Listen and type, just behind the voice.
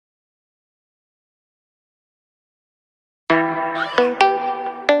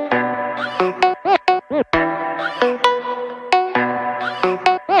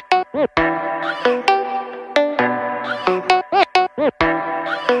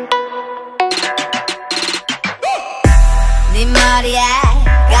네 머리에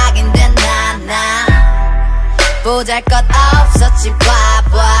각인된 나 보잘것 없었지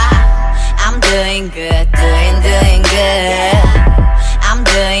봐봐 I'm doing good, doing good I'm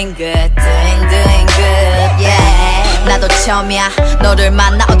doing good, doing good, yeah 나도 처음이야 너를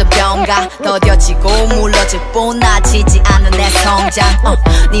만나 얻은 병가 더뎌지고 물러질 뻔하지지 않은 내 성장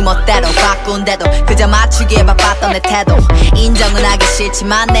네 멋대로 바꾼데도 그저 맞추기에 바빴던 내 태도 인정은 하기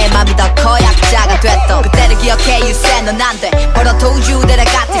싫지만 내 맘이 더 커 약자가 됐어 그때를 기억해 you said 넌 안 돼 But I told you that I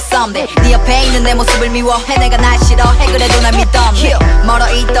got it someday 네 옆에 있는 내 모습을 미워해 내가 날 싫어해 그래도 날 믿었네 멀어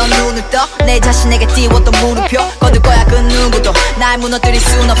있던 눈을 떠 내 자신에게 띄웠던 물음표 거둘 거야 그 누구도 날 무너뜨릴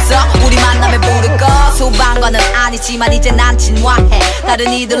순 없어 우리 만남에 부를 거 소방관은 아니지만 이제 난 진화해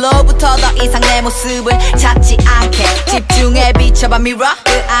다른 이들로부터 더 이상 내 모습을 찾지 않게 집중해 비춰봐 mirror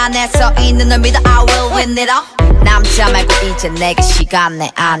그 안에서 있는 널 믿어 I will win it all 남자 말고 이제 내게 시간 내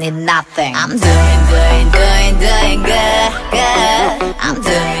아닌 nothing I'm doing good, good I'm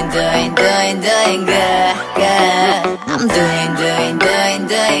doing good, good I'm doing good,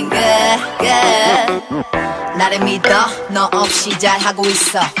 good 나를 믿어 너 없이 잘하고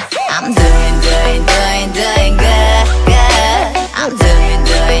있어 I'm doing good, good I'm doing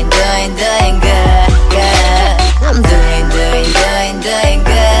good, good I'm doing good,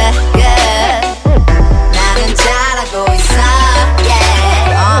 good 나는 잘하고 있어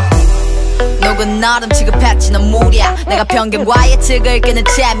yeah 녹은 너름 취급했지 넌 무리야 내가 편견과의 득을 끄는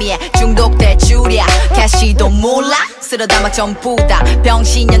재미에 중독될 줄이야 캐시도 몰라 쓸어 담아 전부 다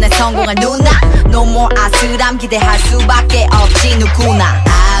병신년에 성공한 누나 No more 아슬함 기대할 수밖에 없지 누구나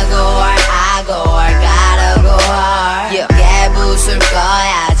I go hard, gotta go hard 깨부술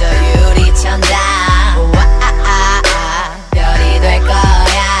거야 저 유리천장 별이 될 거야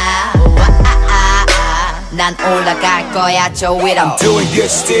난 올라갈 거야 저 위로 I'm doing good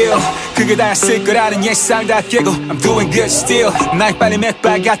still 그게 다였을 거라는 예상 다 깨고 I'm doing good still 날 빨리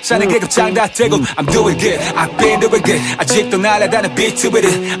맥발 같잖아 계급장 다 되고 I'm doing good I've been doing good 아직도 날아다는 beat with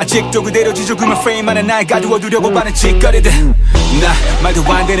it 아직도 그대로 지저분한 프레임 안에 날 가두어 두려고 하는 짓거리들 나 말도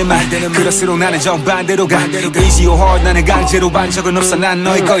안 되는 말 그럴수록 나는 정반대로 가 Easy or hard 나는 강제로 반 적은 없어 난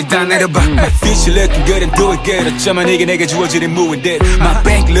너희 거의 다 내려봐 My future looking good I'm doing good 어쩌면 이게 내게 주어지는 무인들 My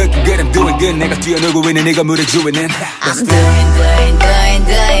bank looking good I'm doing good 내가 뛰어놀고 있는 네 건물을 주인은 I'm doing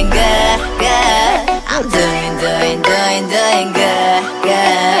good, good I'm doing good,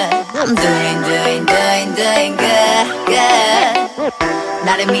 good I'm doing good, good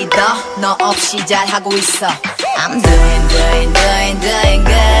나를 믿어 너 없이 잘하고 있어 I'm doing good, good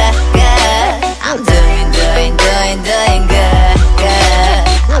I'm doing good, good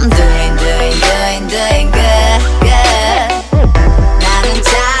I'm doing good, good 나는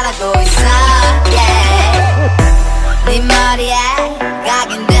잘하고 있어 yeah 네 머리에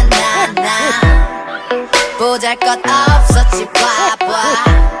각인된 나 보잘것 없었지 봐봐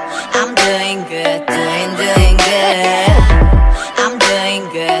I'm doing good, doing good I'm doing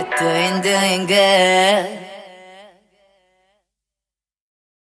good, doing good